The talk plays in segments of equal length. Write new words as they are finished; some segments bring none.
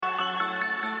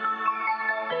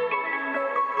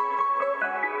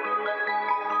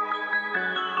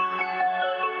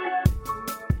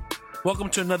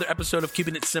Welcome to another episode of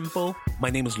Keeping It Simple.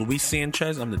 My name is Luis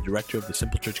Sanchez. I'm the director of the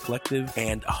Simple Church Collective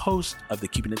and a host of the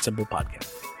Keeping It Simple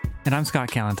podcast. And I'm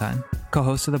Scott Callentine,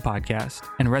 co-host of the podcast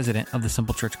and resident of the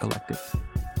Simple Church Collective.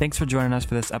 Thanks for joining us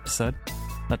for this episode.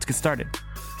 Let's get started.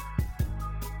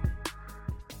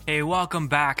 Hey, welcome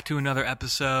back to another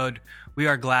episode. We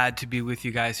are glad to be with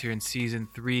you guys here in season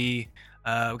 3.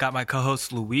 We've got my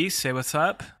co-host Luis. Say what's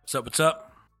up. What's up? What's up?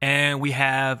 And we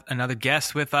have another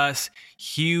guest with us,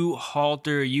 Hugh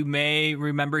Halter. You may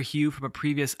remember Hugh from a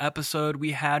previous episode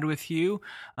we had with Hugh.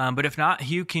 But if not,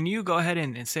 Hugh, can you go ahead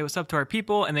and say what's up to our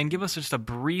people and then give us just a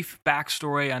brief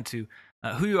backstory onto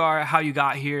who you are, how you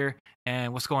got here,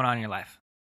 and what's going on in your life?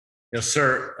 Yes,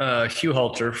 sir. Hugh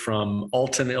Halter from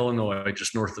Alton, Illinois,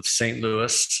 just north of St.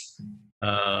 Louis.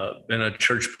 Been a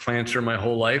church planter my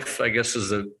whole life, I guess is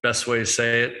the best way to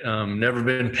say it. Never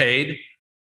been paid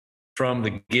from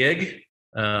the gig.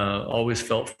 Always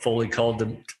felt fully called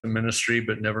to ministry,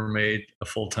 but never made a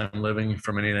full-time living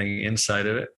from anything inside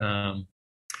of it.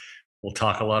 We'll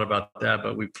talk a lot about that,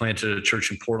 but we planted a church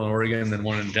in Portland, Oregon, then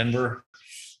one in Denver,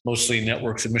 mostly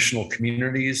networks of missional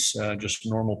communities, just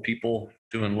normal people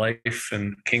doing life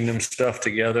and kingdom stuff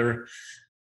together.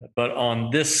 But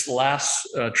on this last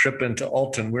trip into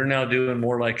Alton, we're now doing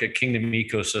more like a kingdom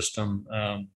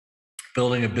ecosystem,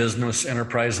 building a business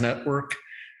enterprise network,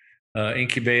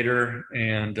 incubator,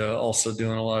 and also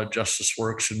doing a lot of justice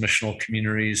works and missional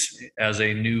communities as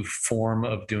a new form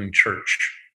of doing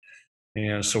church.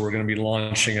 And so we're going to be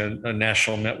launching a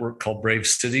national network called Brave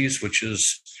Cities, which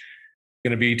is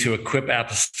going to be to equip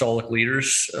apostolic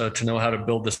leaders to know how to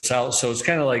build this out. So it's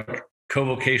kind of like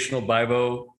co-vocational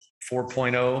Bible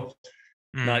 4.0,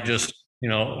 not just,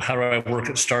 how do I work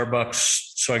at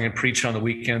Starbucks so I can preach on the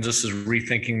weekends? This is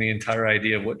rethinking the entire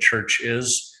idea of what church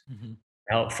is,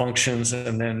 how it functions,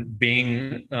 and then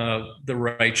being the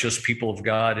righteous people of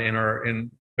God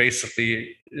in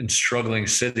struggling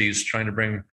cities, trying to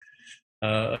bring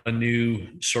a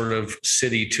new sort of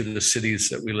city to the cities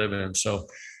that we live in. So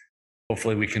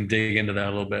hopefully we can dig into that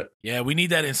a little bit. Yeah, we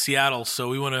need that in Seattle. So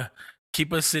we want to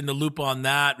keep us in the loop on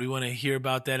that. We want to hear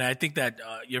about that. And I think that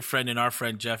your friend and our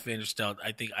friend, Jeff Vanderstelt,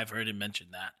 I think I've heard him mention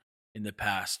that in the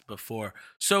past before.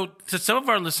 So to some of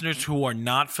our listeners who are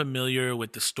not familiar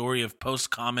with the story of Post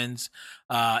Commons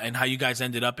and how you guys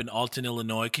ended up in Alton,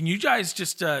 Illinois, can you guys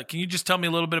just tell me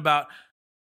a little bit about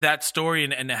that story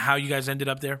and how you guys ended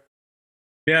up there?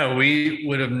 Yeah, we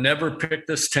would have never picked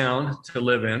this town to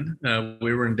live in.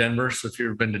 We were in Denver, so if you've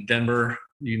ever been to Denver,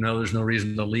 there's no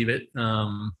reason to leave it.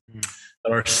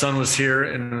 But our son was here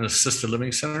in an assisted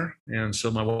living center, and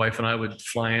so my wife and I would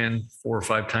fly in 4 or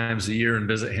 5 times a year and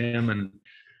visit him. And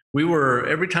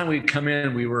every time we'd come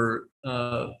in, we were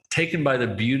taken by the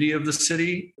beauty of the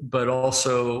city, but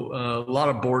also a lot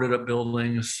of boarded up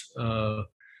buildings.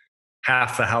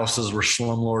 Half the houses were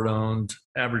slumlord owned.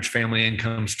 Average family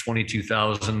income's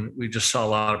 $22,000. We just saw a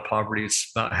lot of poverty.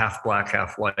 It's about half black,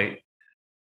 half white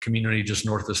community just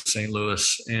north of St.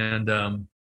 Louis. And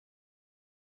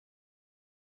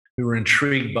we were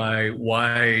intrigued by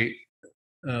why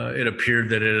it appeared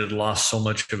that it had lost so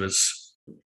much of its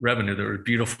revenue. There were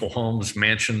beautiful homes,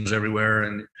 mansions everywhere,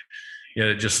 and yet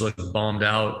it just looked bombed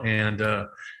out. And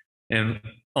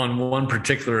on one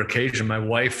particular occasion, my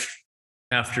wife,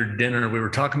 after dinner, we were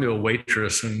talking to a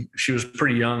waitress, and she was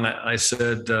pretty young. I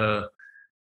said, do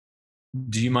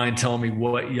you mind telling me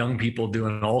what young people do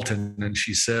in Alton? And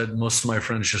she said, most of my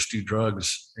friends just do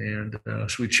drugs. And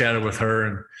so we chatted with her,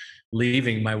 and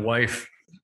leaving, my wife,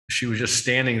 she was just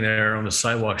standing there on the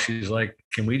sidewalk. She's like,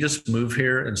 can we just move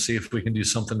here and see if we can do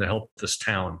something to help this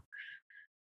town?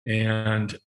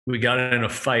 And we got in a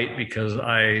fight because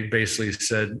I basically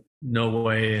said, no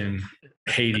way in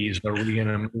Hades are we going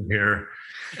to move here.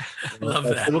 Love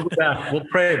that. We'll go back. We'll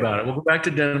pray about it. We'll go back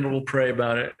to Denver. We'll pray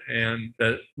about it. And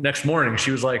the next morning,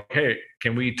 she was like, hey,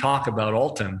 can we talk about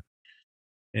Alton?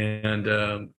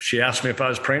 And she asked me if I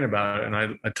was praying about it. And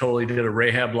I totally did a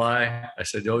Rahab lie. I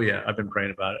said, oh, yeah, I've been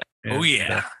praying about it.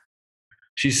 And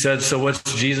she said, so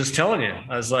what's Jesus telling you?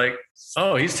 I was like,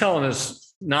 oh, he's telling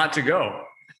us not to go.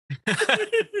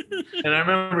 And I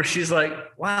remember she's like,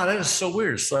 wow, that is so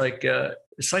weird. It's like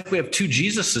we have 2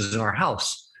 Jesuses in our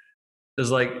house. It's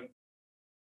like,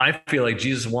 I feel like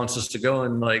Jesus wants us to go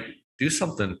and do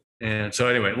something. And so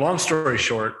anyway, long story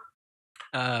short,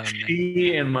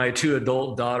 she and my 2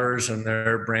 adult daughters and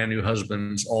their brand new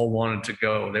husbands all wanted to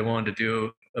go. They wanted to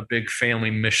do a big family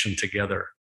mission together.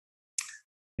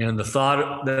 And the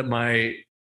thought that my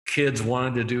kids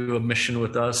wanted to do a mission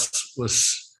with us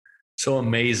was so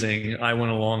amazing. I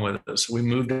went along with it. So we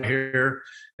moved here,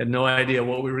 had no idea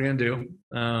what we were going to do.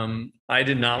 I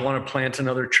did not want to plant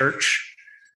another church.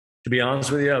 to be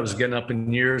honest with you, I was getting up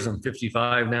in years. I'm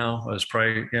 55 now. I was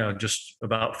probably, just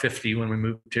about 50 when we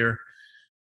moved here.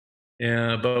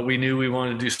 Yeah, but we knew we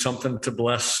wanted to do something to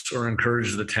bless or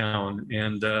encourage the town.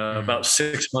 And about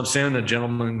 6 months in, a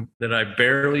gentleman that I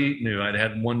barely knew, I'd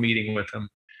had one meeting with him.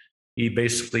 He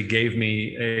basically gave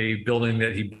me a building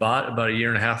that he bought about a year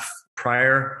and a half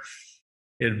prior.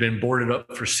 It had been boarded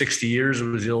up for 60 years. It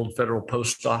was the old federal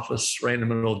post office right in the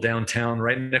middle of downtown,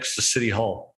 right next to City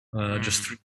Hall, just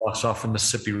 3 blocks off the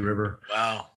Mississippi River.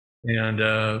 Wow.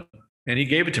 And he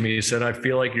gave it to me. He said, I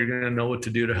feel like you're going to know what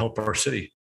to do to help our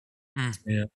city.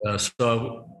 And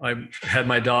so I had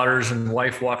my daughters and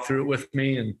wife walk through it with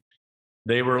me, and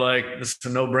they were like, this is a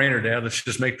no-brainer, Dad. Let's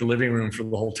just make the living room for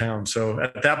the whole town. So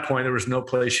at that point, there was no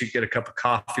place you could get a cup of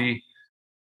coffee.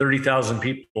 30,000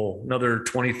 people, another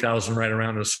 20,000 right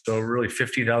around us. So really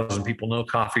 50,000 people, no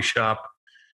coffee shop,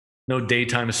 no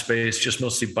daytime space, just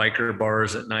mostly biker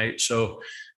bars at night. So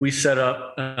we set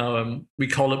up, we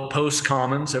called it Post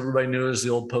Commons. Everybody knew it as the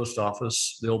old post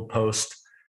office, the old post.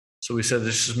 So we said,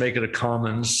 let's just make it a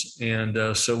commons.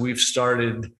 And so we've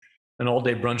started an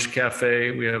all-day brunch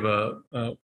cafe. We have a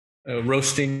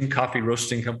coffee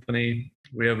roasting company.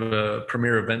 We have a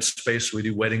premier event space. We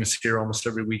do weddings here almost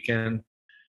every weekend.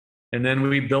 And then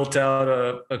we built out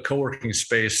a co-working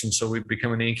space. And so we've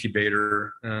become an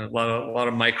incubator. A lot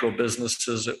of micro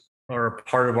businesses are a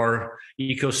part of our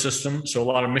ecosystem. So a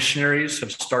lot of missionaries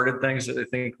have started things that they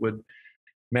think would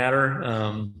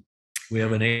matter. We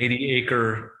have an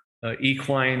 80-acre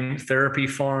equine therapy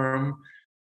farm.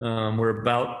 We're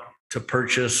about to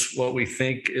purchase what we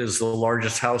think is the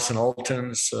largest house in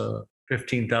Alton. It's a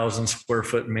 15,000 square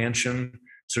foot mansion.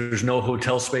 So there's no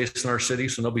hotel space in our city,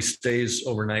 so nobody stays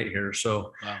overnight here.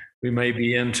 So we may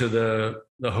be into the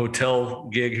hotel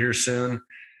gig here soon.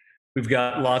 We've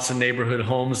got lots of neighborhood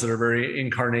homes that are very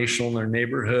incarnational in their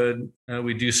neighborhood.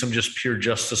 We do some just pure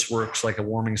justice works, like a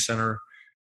warming center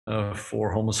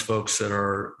for homeless folks that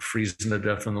are freezing to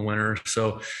death in the winter.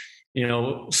 So,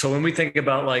 so when we think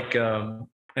about like an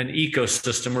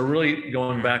ecosystem, we're really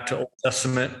going back to Old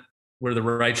Testament, where the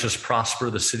righteous prosper,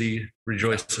 the city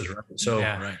rejoices. Right? So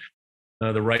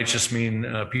the righteous mean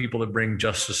people that bring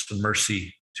justice and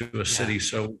mercy to a city.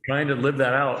 So trying to live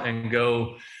that out and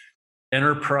go,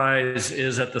 enterprise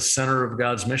is at the center of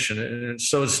God's mission. And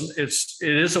so it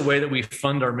is a way that we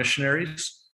fund our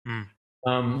missionaries.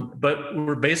 But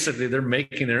they're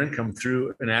making their income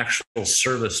through an actual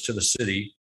service to the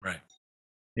city. Right.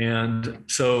 And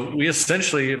so we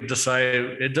essentially have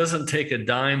decided it doesn't take a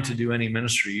dime to do any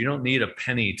ministry. You don't need a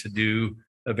penny to do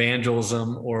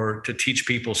evangelism or to teach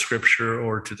people scripture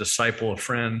or to disciple a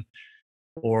friend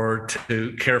or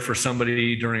to care for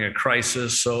somebody during a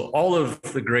crisis. So all of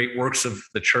the great works of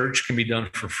the church can be done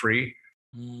for free.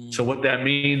 So what that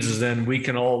means is then we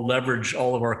can all leverage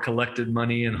all of our collected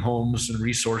money and homes and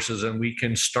resources, and we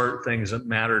can start things that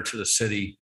matter to the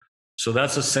city. So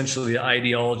that's essentially the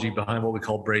ideology behind what we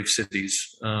call Brave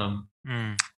Cities,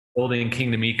 building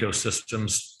kingdom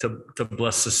ecosystems to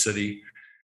bless the city.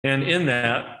 And in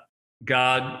that,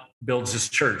 God builds his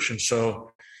church. And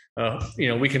so,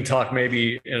 we can talk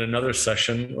maybe in another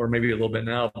session or maybe a little bit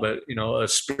now, but, a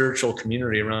spiritual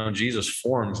community around Jesus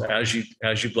forms as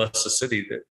you bless the city.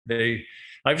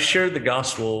 I've shared the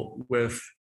gospel with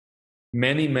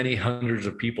many, many hundreds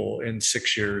of people in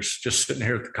 6 years, just sitting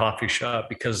here at the coffee shop,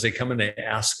 because they come and they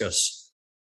ask us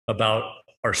about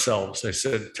ourselves. They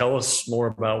said, tell us more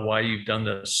about why you've done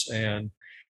this. And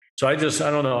so I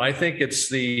don't know. I think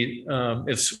it's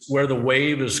it's where the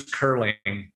wave is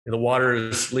curling. The water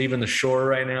is leaving the shore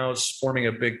right now. It's forming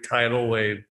a big tidal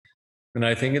wave. And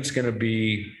I think it's going to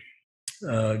be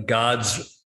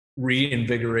God's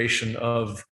reinvigoration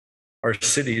of our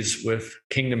cities with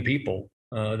kingdom people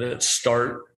that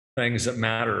start things that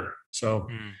matter. So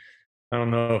I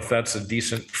don't know if that's a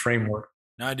decent framework.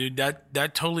 No, dude,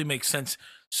 that totally makes sense.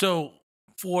 So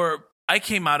I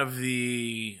came out of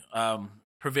the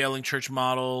prevailing church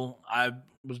model. I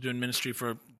was doing ministry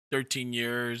for 13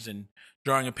 years and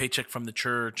drawing a paycheck from the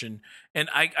church. And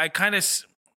I kind of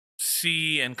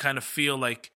see and kind of feel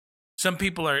like some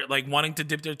people are like wanting to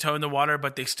dip their toe in the water,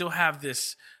 but they still have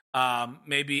this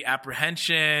maybe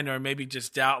apprehension or maybe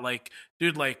just doubt, like,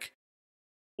 dude, like,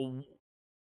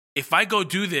 if I go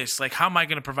do this, like, how am I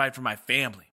going to provide for my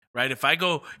family? Right. If I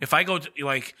go,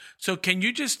 like, so can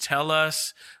you just tell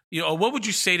us, what would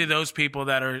you say to those people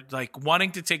that are like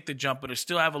wanting to take the jump, but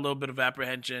still have a little bit of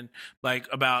apprehension, like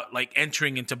about like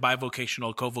entering into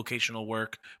bivocational, co-vocational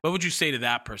work? What would you say to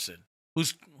that person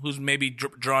who's maybe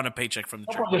drawing a paycheck from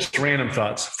the church? Just random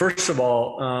thoughts. First of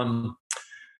all,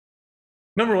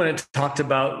 remember when it talked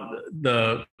about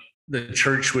the the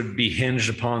church would be hinged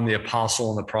upon the apostle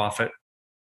and the prophet.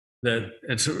 That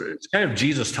it's kind of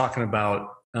Jesus talking about,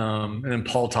 and then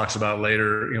Paul talks about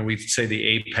later. We say the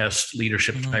APEST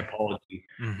leadership typology.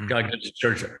 God gives the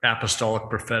church apostolic,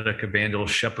 prophetic,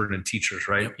 evangelist, shepherd, and teachers.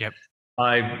 Right? Yep.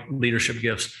 5 leadership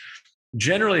gifts.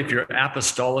 Generally, if you're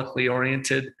apostolically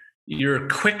oriented, you're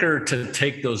quicker to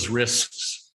take those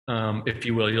risks, if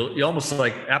you will. You almost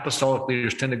like apostolic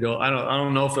leaders tend to go, I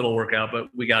don't know if it'll work out, but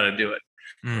we got to do it.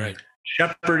 Right.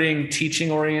 Shepherding,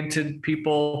 teaching-oriented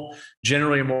people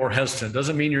generally are more hesitant.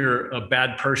 Doesn't mean you're a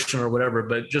bad person or whatever,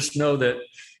 but just know that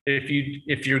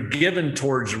if you're given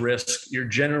towards risk, you're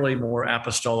generally more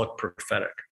apostolic,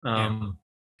 prophetic.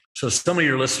 So some of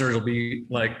your listeners will be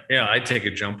like, yeah, I'd take a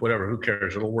jump, whatever, who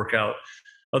cares? It'll work out.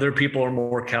 Other people are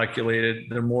more calculated.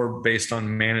 They're more based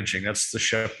on managing. That's the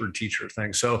shepherd teacher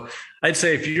thing. So I'd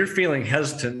say if you're feeling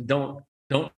hesitant, don't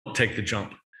take the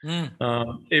jump.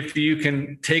 If you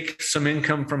can take some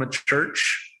income from a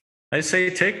church, I say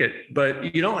take it,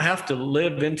 but you don't have to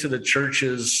live into the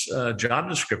church's job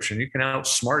description. You can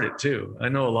outsmart it too. I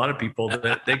know a lot of people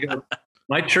that they go,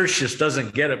 my church just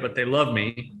doesn't get it, but they love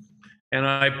me. And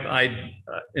I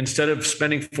instead of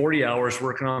spending 40 hours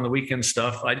working on the weekend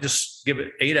stuff, I just give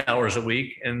it 8 hours a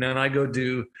week, and then I go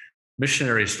do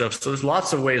missionary stuff. So there's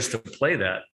lots of ways to play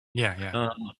that. Yeah.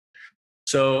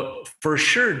 So for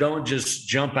sure, don't just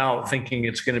jump out thinking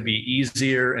it's going to be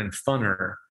easier and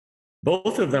funner.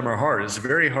 Both of them are hard. It's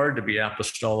very hard to be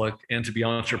apostolic and to be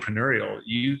entrepreneurial.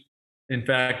 In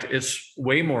fact, it's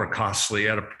way more costly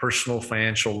at a personal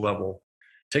financial level.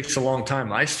 Takes a long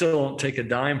time. I still don't take a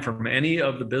dime from any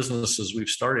of the businesses we've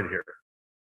started here.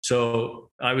 So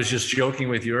I was just joking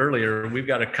with you earlier. We've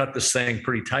got to cut this thing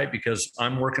pretty tight because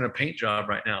I'm working a paint job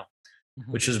right now,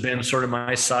 which has been sort of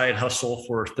my side hustle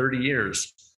for 30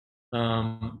 years.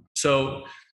 So,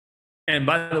 and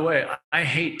by the way, I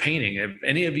hate painting. Have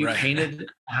any of you painted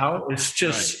how? It's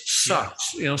just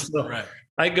sucks. So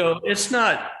I go, it's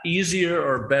not easier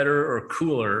or better or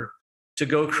cooler to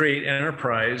go create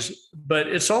enterprise, but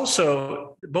it's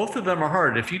also, both of them are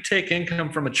hard. If you take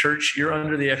income from a church, you're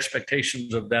under the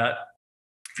expectations of that.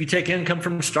 If you take income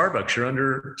from Starbucks, you're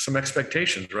under some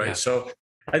expectations, right? Yeah. So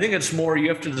I think it's more, you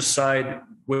have to decide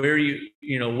where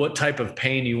what type of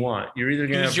pain you want. You're either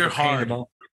going to have your hard.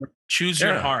 Choose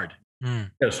your hard.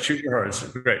 Yes, choose your hard. It's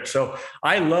great. So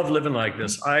I love living like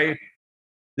this.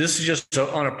 This is just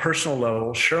on a personal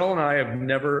level. Cheryl and I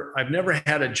I've never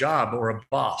had a job or a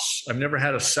boss. I've never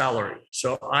had a salary.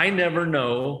 So I never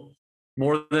know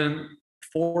more than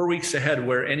 4 weeks ahead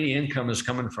where any income is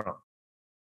coming from.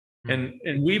 And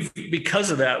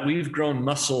because of that, we've grown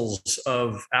muscles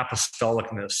of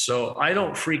apostolicness. So I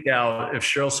don't freak out if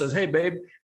Cheryl says, hey, babe,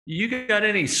 you got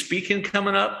any speaking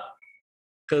coming up?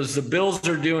 Because the bills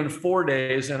are due in 4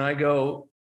 days. And I go,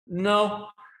 no.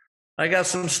 I got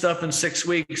some stuff in 6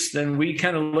 weeks. Then we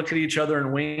kind of look at each other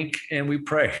and wink and we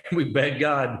pray. We beg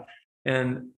God.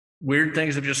 And weird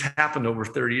things have just happened over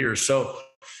 30 years. So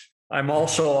I'm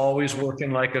also always working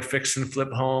like a fix and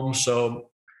flip home. So,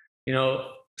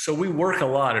 so we work a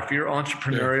lot. If you're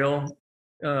entrepreneurial,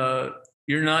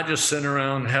 you're not just sitting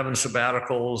around having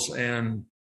sabbaticals and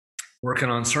working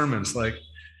on sermons.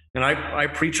 And I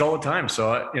preach all the time.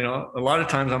 So, a lot of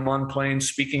times I'm on planes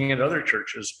speaking at other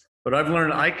churches. But I've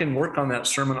learned I can work on that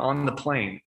sermon on the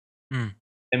plane and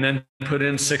then put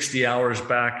in 60 hours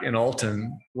back in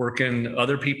Alton, working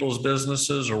other people's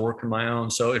businesses or working my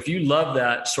own. So if you love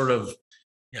that sort of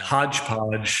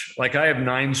hodgepodge, like I have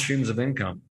 9 streams of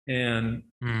income and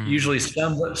usually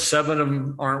 7 of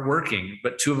them aren't working,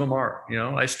 but 2 of them are.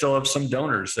 I still have some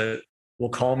donors that will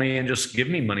call me and just give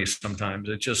me money sometimes.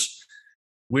 It just,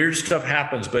 weird stuff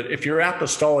happens. But if you're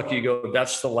apostolic, you go,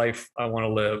 that's the life I want to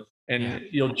live. And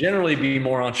you'll generally be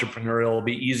more entrepreneurial. It'll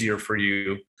be easier for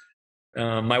you.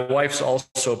 My wife's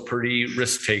also pretty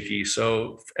risk-takey.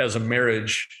 So as a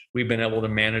marriage, we've been able to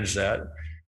manage that.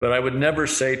 But I would never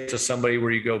say to somebody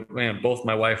where you go, man, both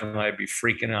my wife and I would be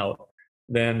freaking out.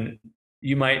 Then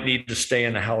you might need to stay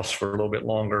in the house for a little bit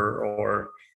longer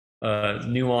or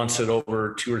nuance it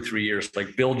over 2 or 3 years.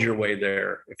 Like build your way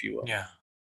there, if you will. Yeah.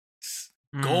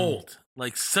 Gold.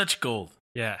 Like such gold.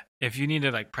 Yeah. If you need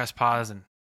to press pause and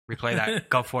replay that,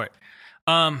 go for it.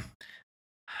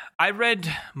 I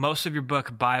read most of your book,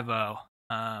 Bivo.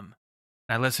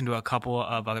 I listened to a couple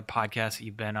of other podcasts that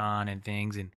you've been on and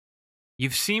things, and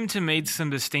you've seemed to make some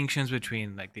distinctions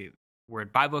between the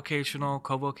word bivocational,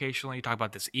 co-vocational. You talk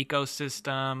about this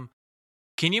ecosystem.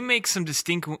 Can you make some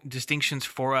distinctions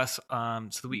for us so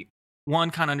that we, one,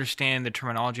 kind of understand the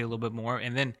terminology a little bit more,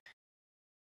 and then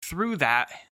through that,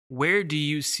 where do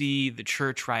you see the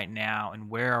church right now, and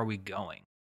where are we going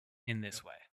in this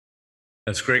way?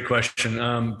 That's a great question.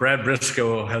 Brad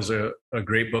Briscoe has a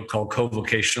great book called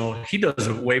Co-Vocational. He does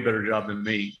a way better job than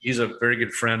me. He's a very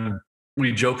good friend.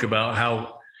 We joke about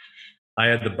how I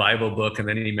had the Bible book and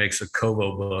then he makes a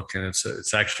Kovo book, and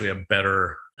it's actually a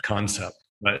better concept.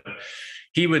 But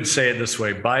he would say it this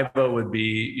way: Bible would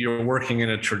be you're working in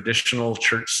a traditional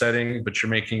church setting, but you're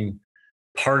making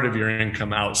part of your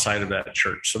income outside of that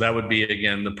church. So that would be,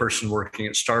 again, the person working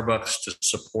at Starbucks to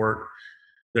support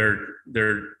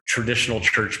their traditional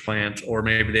church plant, or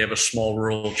maybe they have a small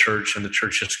rural church and the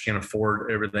church just can't afford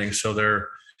everything. So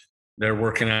they're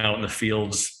working out in the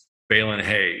fields baling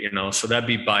hay, so that'd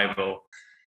be Bible.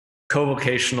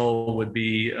 Co-vocational would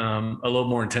be a little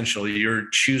more intentional. You're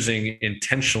choosing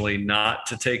intentionally not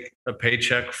to take a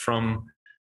paycheck from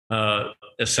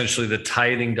essentially the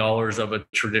tithing dollars of a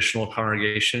traditional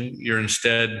congregation. You're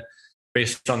instead,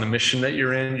 based on the mission that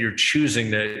you're in, you're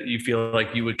choosing that you feel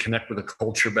like you would connect with the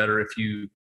culture better if you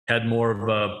had more of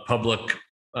a public,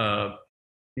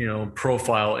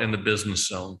 profile in the business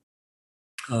zone.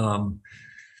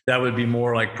 That would be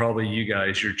more like probably you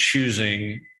guys. You're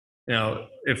choosing, and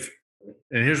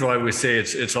here's why we say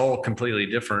it's all completely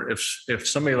different. If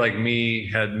somebody like me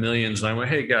had millions and I went,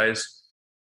 hey guys,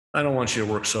 I don't want you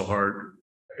to work so hard.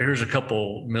 Here's a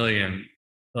couple million.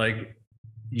 Like,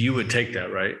 you would take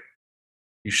that, right?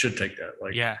 You should take that.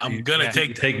 Like, yeah, I'm gonna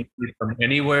take it from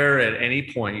anywhere at any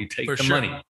point. You take the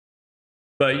money,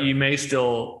 but you may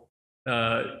still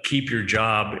keep your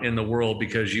job in the world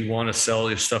because you want to sell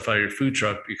your stuff out of your food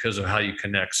truck because of how you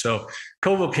connect. So,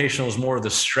 co-vocational is more of the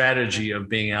strategy of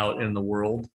being out in the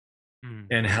world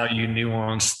and how you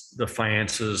nuance the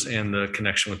finances and the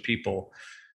connection with people.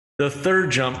 The third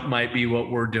jump might be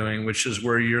what we're doing, which is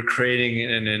where you're creating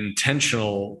an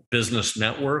intentional business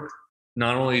network,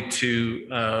 not only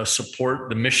to support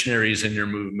the missionaries in your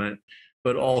movement,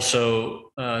 but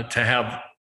also to have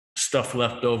stuff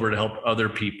left over to help other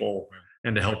people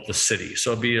and to help the city.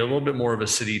 So it'd be a little bit more of a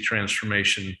city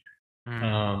transformation.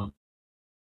 And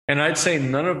I'd say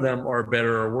none of them are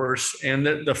better or worse. And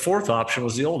the fourth option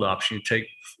was the old option. You take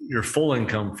your full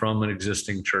income from an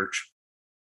existing church.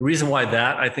 The reason why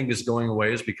that I think is going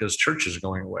away is because church is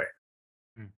going away.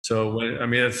 So,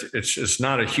 it's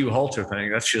not a Hugh Halter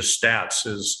thing. That's just stats.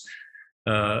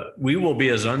 We will be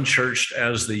as unchurched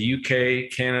as the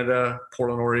UK, Canada,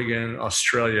 Portland, Oregon,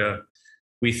 Australia,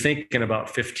 we think, in about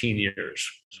 15 years,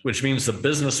 which means the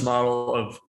business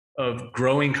model of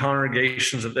growing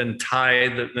congregations that then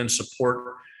tithe, that then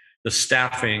support the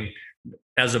staffing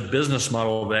as a business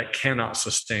model that cannot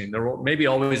sustain. There will maybe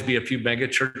always be a few mega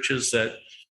churches that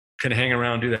can hang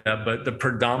around and do that, but the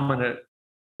predominant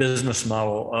business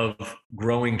model of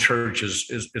growing churches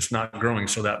is not growing.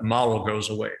 So that model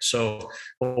goes away. So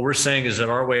what we're saying is that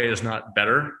our way is not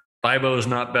better. Bible is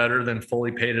not better than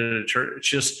fully paid at a church. It's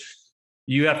just,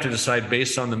 you have to decide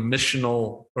based on the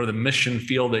missional or the mission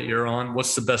field that you're on,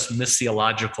 what's the best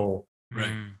missiological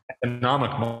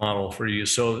economic model for you.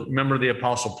 So remember the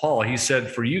Apostle Paul, he said,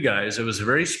 for you guys, it was a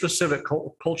very specific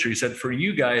culture. He said, for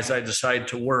you guys, I decide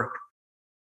to work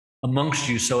amongst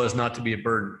you so as not to be a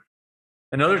burden.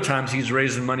 And other times he's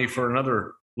raising money for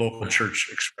another local church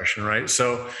expression, right?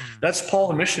 So that's Paul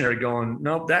the missionary going,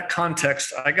 no, that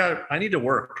context, I need to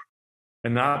work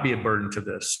and not be a burden to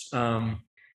this. And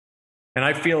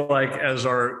I feel like as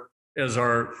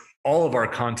all of our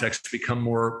contexts become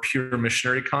more pure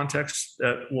missionary contexts,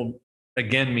 that will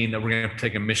again mean that we're going to have to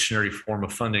take a missionary form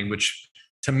of funding, which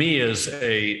to me is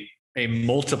a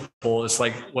multiple. It's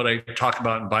like what I talk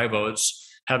about in Bible. It's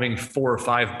having 4 or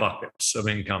 5 buckets of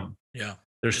income. Yeah.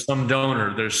 There's some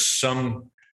donor, there's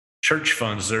some church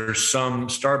funds, there's some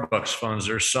Starbucks funds,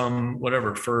 there's some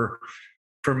whatever. For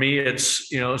me,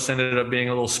 it's ended up being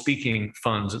a little speaking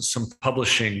funds. It's some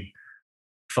publishing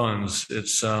funds.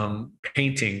 It's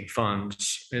painting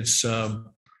funds. It's did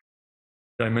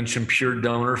I mention pure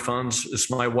donor funds? It's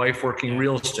my wife working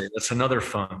real estate. That's another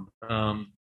fund.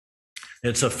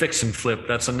 It's a fix and flip.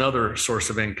 That's another source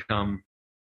of income.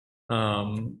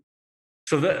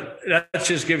 So that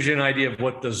just gives you an idea of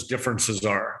what those differences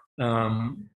are.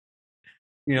 In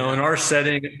our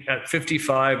setting at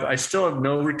 55, I still have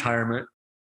no retirement.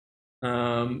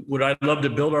 Would I love to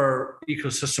build our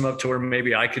ecosystem up to where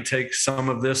maybe I could take some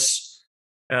of this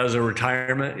as a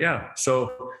retirement? Yeah.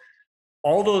 So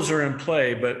all those are in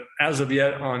play, but as of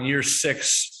yet on year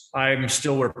 6, I'm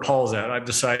still where Paul's at. I've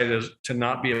decided to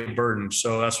not be a burden.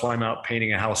 So that's why I'm out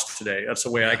painting a house today. That's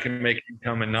the way I can make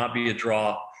income and not be a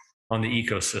draw on the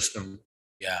ecosystem.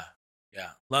 Yeah. Yeah.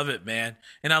 Love it, man.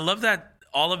 And I love that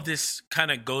all of this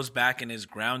kind of goes back and is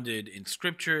grounded in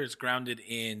scripture. It's grounded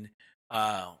in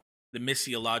the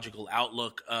missiological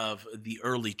outlook of the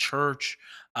early church.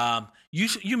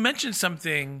 You mentioned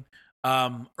something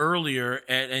earlier,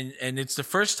 and it's the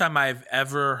first time I've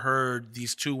ever heard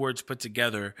these two words put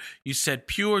together. You said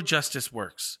pure justice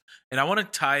works, and I want to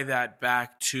tie that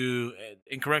back to,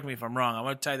 and correct me if I'm wrong, I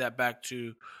want to tie that back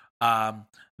to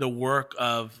the work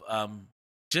of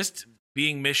just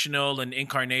being missional and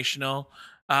incarnational.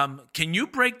 Can you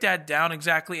break that down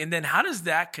exactly? And then how does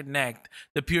that connect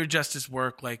the pure justice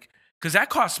work? Like, because that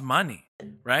costs money,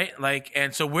 right? Like,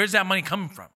 and so where's that money coming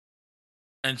from?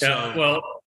 And so, well,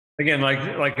 again,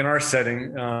 like in our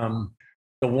setting,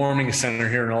 the warming center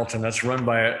here in Alton, that's run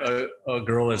by a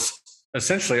girl that's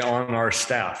essentially on our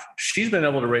staff. She's been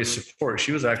able to raise support.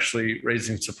 She was actually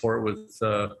raising support with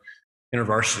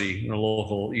InterVarsity, a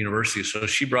local university. So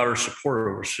she brought her support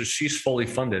over. So she's fully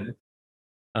funded.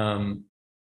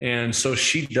 And so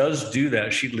she does do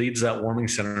that. She leads that warming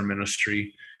center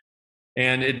ministry.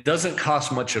 And it doesn't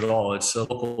cost much at all. It's a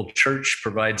local church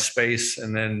provides space,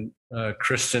 and then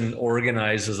Kristen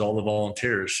organizes all the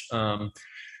volunteers.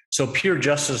 So pure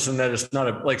justice in that it's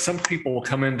not like some people will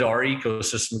come into our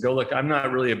ecosystem and go, look, I'm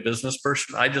not really a business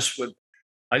person. I just want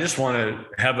to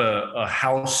have a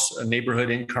house, a neighborhood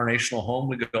incarnational home.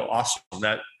 We go, awesome,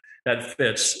 that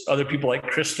fits. Other people like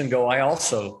Kristen go, I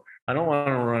don't want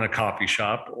to run a coffee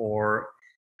shop or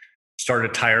start a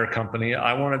tire company.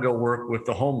 I want to go work with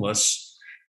the homeless.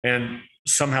 And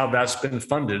somehow that's been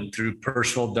funded through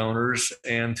personal donors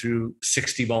and through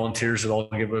 60 volunteers that all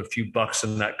give a few bucks,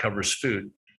 and that covers food.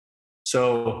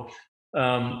 So,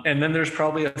 and then there's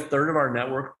probably a third of our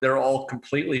network, they're all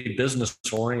completely business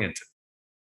oriented.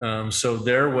 So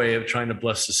their way of trying to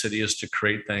bless the city is to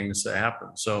create things that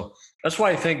happen. So that's why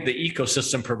I think the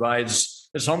ecosystem provides,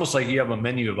 it's almost like you have a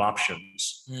menu of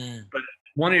options. But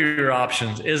one of your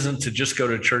options isn't to just go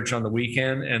to church on the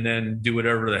weekend and then do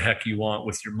whatever the heck you want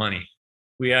with your money.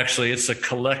 It's a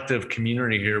collective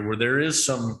community here where there's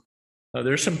some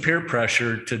peer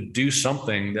pressure to do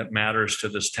something that matters to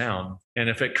this town. And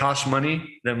if it costs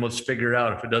money, then let's figure it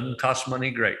out. If it doesn't cost money,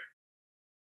 great.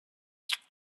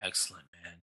 Excellent,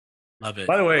 man. Love it.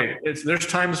 By the way, there's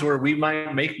times where we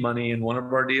might make money in one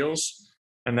of our deals,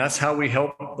 and that's how we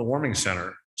help the warming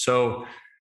center. So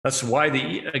that's why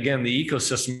the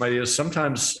ecosystem idea is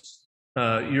sometimes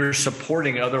you're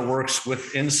supporting other works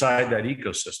inside that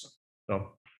ecosystem.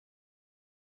 So,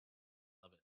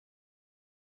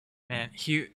 man,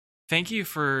 Hugh, thank you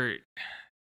for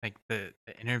like the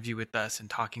interview with us and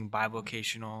talking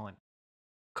bivocational and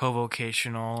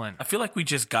co-vocational, and I feel like we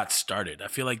just got started. I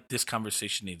feel like this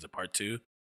conversation needs a part 2.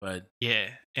 But yeah,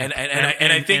 and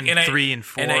I think 3 and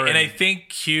 4, and I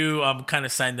think Hugh kind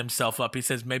of signed himself up. He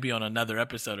says maybe on another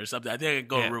episode or something. I think I could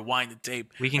go rewind the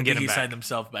tape. We can get him back. He signed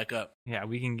himself back up. Yeah,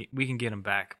 we can get him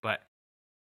back. But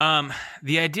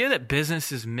the idea that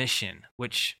business is mission,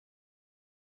 which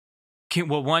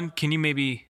can you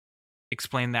maybe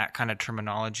explain that kind of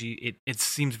terminology? It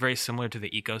seems very similar to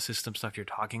the ecosystem stuff you're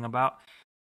talking about.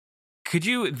 Can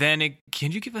you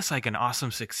give us like an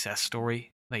awesome success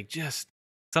story, like just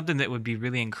something that would be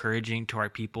really encouraging to our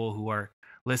people who are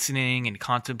listening and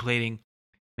contemplating,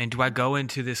 man, do I go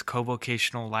into this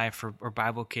co-vocational life or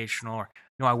bivocational, or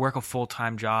I work a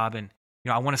full-time job and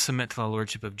I want to submit to the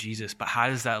Lordship of Jesus, but how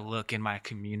does that look in my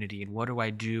community, and what do I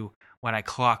do when I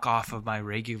clock off of my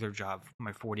regular job,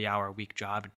 my 40-hour-a-week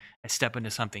job, and I step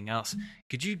into something else?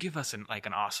 Could you give us an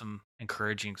awesome,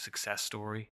 encouraging success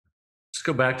story? Let's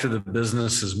go back to the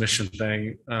business as mission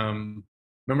thing.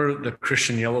 Remember the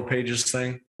Christian Yellow Pages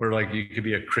thing, where like you could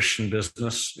be a Christian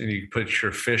business and you put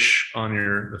your fish on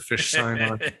the fish sign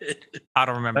on? I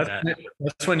don't remember that.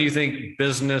 That's when you think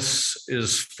business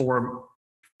is for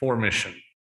mission.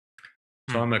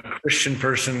 So I'm a Christian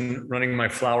person running my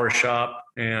flower shop,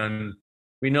 and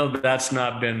we know that's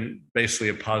not been basically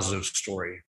a positive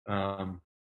story.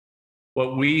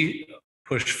 What we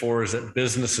push for is that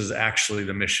business is actually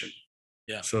the mission.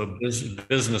 Yeah. So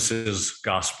business is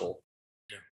gospel.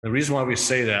 The reason why we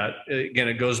say that, again,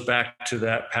 it goes back to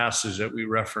that passage that we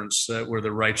referenced, that where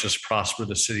the righteous prosper,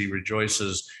 the city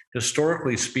rejoices.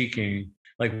 Historically speaking,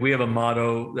 like we have a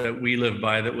motto that we live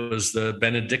by that was the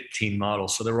Benedictine model.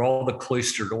 So there were all the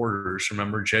cloistered orders,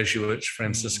 remember, Jesuits,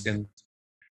 Franciscan.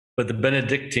 But the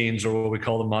Benedictines, or what we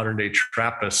call the modern day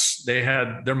Trappists,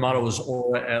 their motto was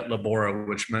ora et labora,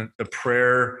 which meant to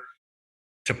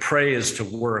pray is to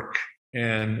work,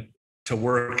 and to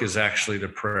work is actually the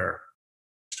prayer.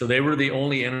 So they were the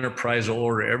only enterprisal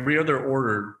order. Every other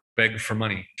order begged for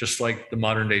money, just like the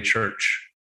modern day church.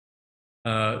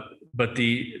 But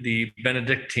the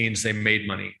Benedictines, they made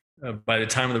money. By the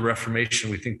time of the Reformation,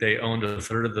 we think they owned a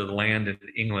third of the land in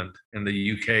England and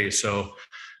the UK. So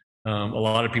A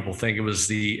lot of people think it was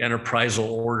the enterprisal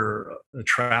order, the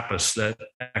Trappists, that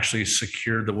actually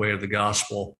secured the way of the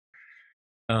gospel.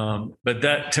 But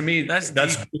that, to me, that's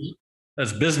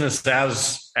business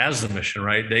as the mission,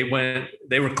 right? They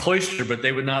were cloistered, but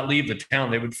they would not leave the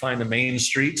town. They would find the main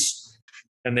streets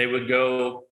and they would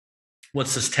go,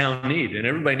 what's this town need? And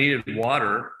everybody needed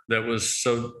water.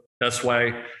 That's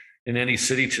why in any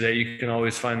city today, you can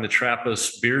always find the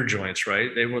Trappist beer joints,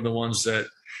 right? They were the ones that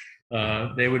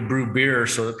they would brew beer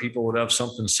so that people would have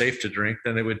something safe to drink.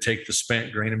 Then they would take the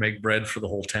spent grain and make bread for the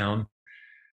whole town.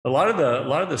 A lot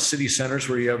of the city centers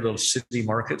where you have those city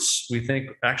markets, we think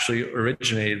actually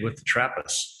originated with the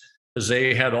Trappists, because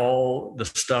they had all the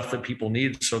stuff that people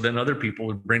need. So then other people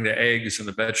would bring the eggs and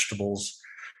the vegetables.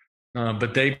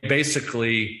 But they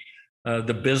basically,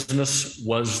 the business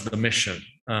was the mission.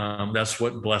 That's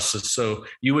what blesses. So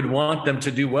you would want them to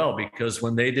do well, because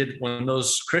when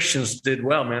those Christians did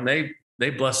well, man, they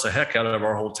blessed the heck out of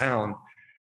our whole town.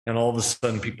 And all of a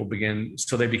sudden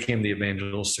they became the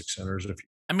evangelistic centers.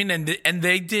 I mean, and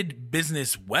they did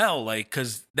business well, like,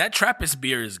 because that Trappist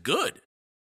beer is good,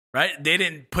 right? They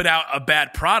didn't put out a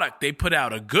bad product; they put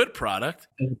out a good product.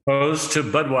 As opposed to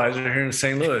Budweiser here in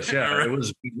St. Louis, yeah, it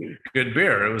was good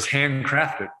beer. It was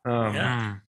handcrafted.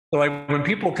 So, like, when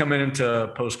people come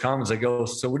into Post Commons, they go,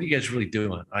 "So, what are you guys really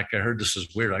doing?" Like, I heard this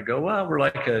is weird. I go, "Well, we're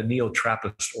like a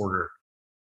neo-Trappist order,"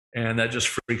 and that just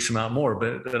freaks them out more.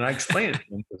 But then I explain it to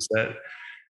them, is that.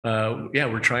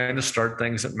 We're trying to start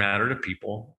things that matter to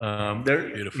people.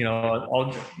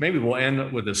 Maybe we'll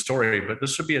end with a story, but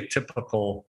this would be a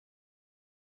typical,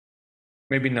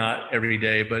 maybe not every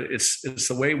day, but it's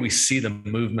the way we see the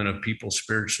movement of people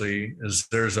spiritually. Is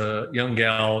there's a young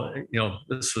gal,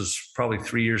 this was probably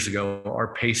 3 years ago.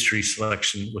 Our pastry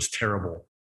selection was terrible.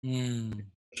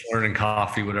 Learning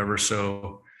coffee, whatever.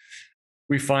 So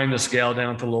we find this gal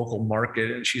down at the local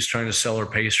market, and she's trying to sell her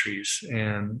pastries.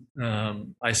 And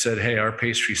I said, "Hey, our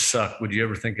pastries suck. Would you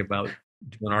ever think about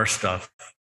doing our stuff?"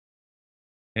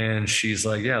 And she's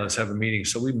like, "Yeah, let's have a meeting."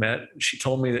 So we met. She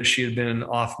told me that she had been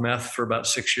off meth for about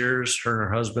 6 years. Her and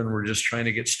her husband were just trying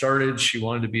to get started. She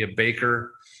wanted to be a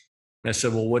baker. And I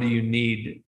said, "Well, what do you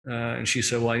need?" And she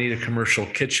said, "Well, I need a commercial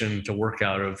kitchen to work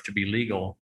out of to be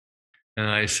legal." And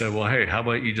I said, "Well, hey, how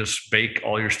about you just bake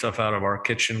all your stuff out of our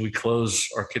kitchen? We close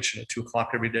our kitchen at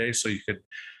 2:00 every day, so you could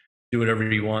do whatever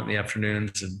you want in the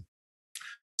afternoons." And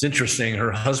it's interesting.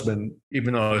 Her husband,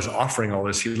 even though I was offering all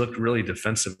this, he looked really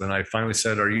defensive. And I finally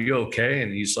said, "Are you okay?"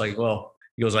 And he's like,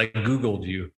 he goes, "I Googled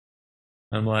you."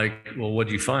 I'm like, "Well, what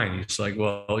did you find?" He's like,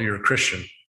 "Well, you're a Christian."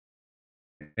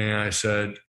 And I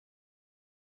said,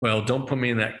 "Well, don't put me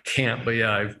in that camp, but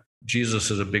yeah,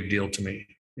 Jesus is a big deal to me."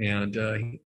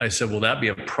 And I said, "Will that be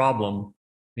a problem?"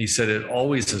 He said, "It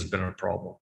always has been a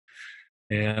problem."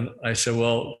 And I said,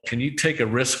 "Well, can you take a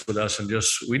risk with us and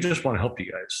we just want to help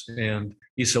you guys?" And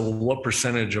he said, "Well, what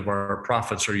percentage of our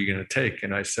profits are you going to take?"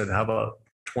 And I said, "How about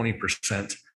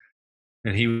 20%?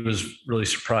 And he was really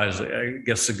surprised. I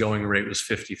guess the going rate was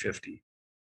 50-50.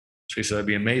 So he said, "That'd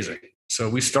be amazing." So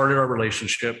we started our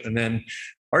relationship, and then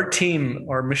our team,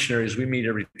 our missionaries, we meet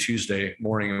every Tuesday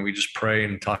morning and we just pray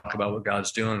and talk about what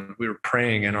God's doing. We were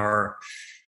praying, and our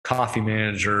coffee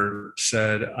manager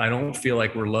said, "I don't feel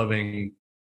like we're loving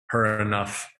her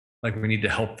enough. Like, we need to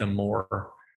help them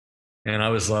more." And I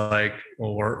was like,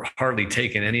 "Well, we're hardly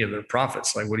taking any of their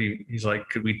profits. Like, he's like,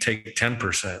 "Could we take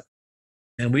 10%?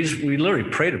 And we literally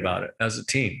prayed about it as a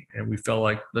team. And we felt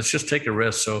like, let's just take a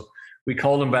risk. So we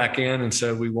called him back in and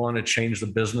said, "We want to change the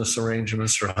business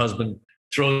arrangements." Her husband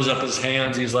throws up his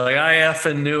hands. He's like, "I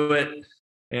effing knew it."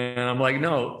 And I'm like,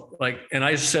 "No." And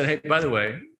I said, "Hey, by the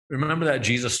way, remember that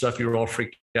Jesus stuff you were all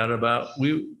freaked out about?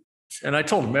 And I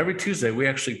told him every Tuesday, we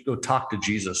actually go talk to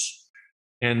Jesus.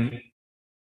 And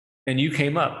you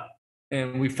came up,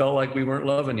 and we felt like we weren't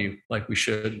loving you like we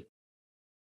should."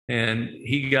 And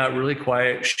he got really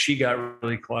quiet. She got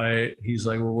really quiet. He's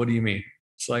like, "Well, what do you mean?"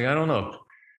 It's like, "I don't know.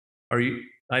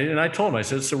 And I told him, I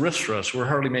said, "It's a risk for us. We're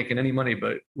hardly making any money,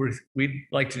 but we'd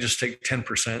like to just take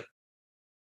 10%.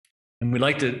 And we'd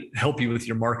like to help you with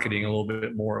your marketing a little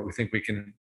bit more. We think we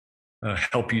can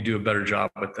help you do a better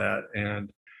job with that."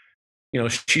 And,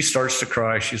 she starts to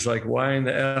cry. She's like, "Why in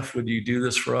the F would you do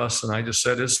this for us?" And I just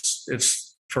said,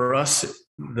 it's for us,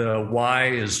 the why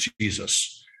is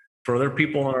Jesus. For other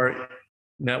people in our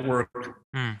network,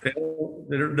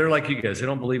 they're like you guys. They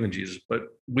don't believe in Jesus, but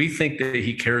we think that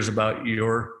he cares about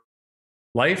your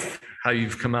life, how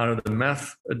you've come out of the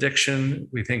meth addiction.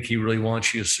 We think he really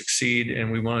wants you to succeed,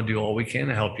 and we want to do all we can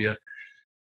to help you.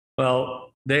 Well,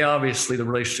 the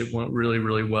relationship went really,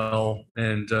 really well.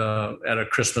 And at a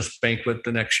Christmas banquet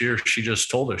the next year, she just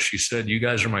told us, she said, "You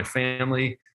guys are my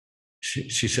family.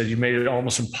 she said, you made it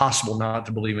almost impossible not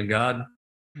to believe in God.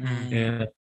 And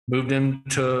moved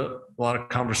into a lot of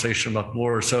conversation about the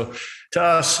Lord. So to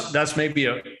us, that's maybe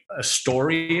a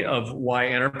story of why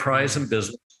enterprise and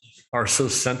business are so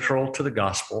central to the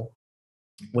gospel,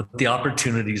 what the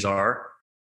opportunities are,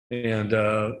 and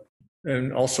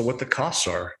also what the costs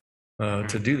are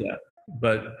to do that.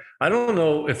 But I don't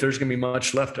know if there's going to be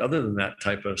much left other than that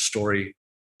type of story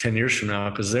 10 years from now,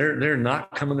 because they're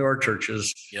not coming to our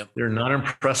churches. Yep. They're not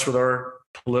impressed with our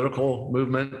political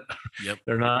movement. Yep.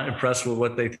 They're not impressed with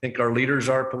what they think our leaders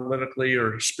are politically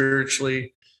or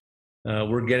spiritually.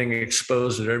 We're getting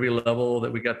exposed at every level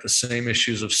that we got the same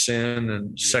issues of sin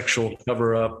and sexual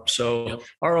cover up. So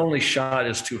our only shot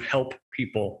is to help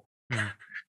people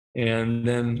and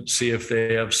then see if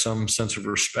they have some sense of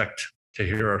respect to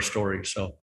hear our story.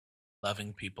 So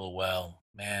loving people well,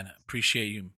 man, appreciate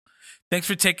you. Thanks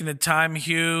for taking the time,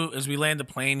 Hugh, as we land the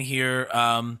plane here.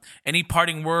 Any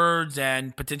parting words,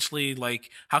 and potentially, like,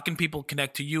 how can people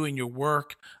connect to you and your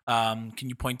work? Can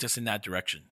you point us in that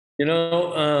direction?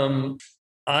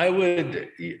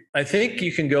 I think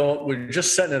you can go, we're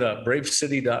just setting it up,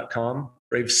 bravecity.com,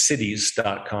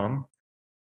 bravecities.com.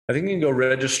 I think you can go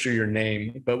register your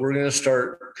name, but we're going to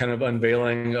start kind of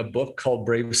unveiling a book called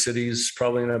Brave Cities,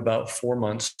 probably in about 4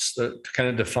 months, that kind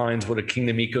of defines what a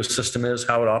kingdom ecosystem is,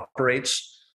 how it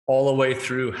operates, all the way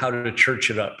through how to church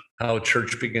it up, how a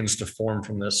church begins to form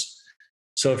from this.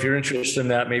 So if you're interested in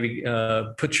that, maybe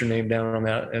put your name down on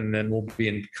that, and then we'll be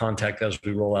in contact as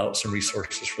we roll out some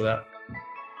resources for that.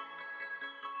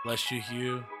 Bless you,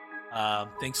 Hugh.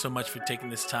 Thanks so much for taking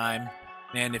this time.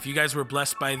 Man, if you guys were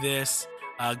blessed by this,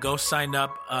 go sign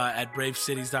up at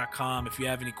bravecities.com. If you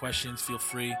have any questions, feel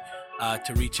free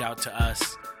to reach out to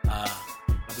us. God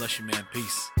bless you, man.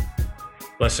 Peace.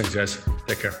 Blessings, guys.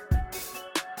 Take care.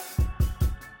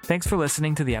 Thanks for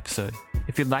listening to the episode.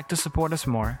 If you'd like to support us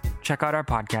more, check out our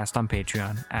podcast on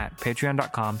Patreon at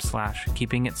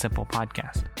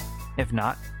patreon.com/keepingitsemplepodcast. If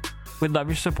not, we'd love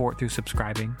your support through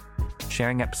subscribing,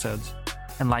 sharing episodes,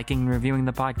 and liking and reviewing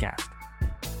the podcast.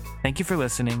 Thank you for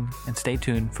listening, and stay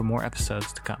tuned for more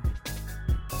episodes to come.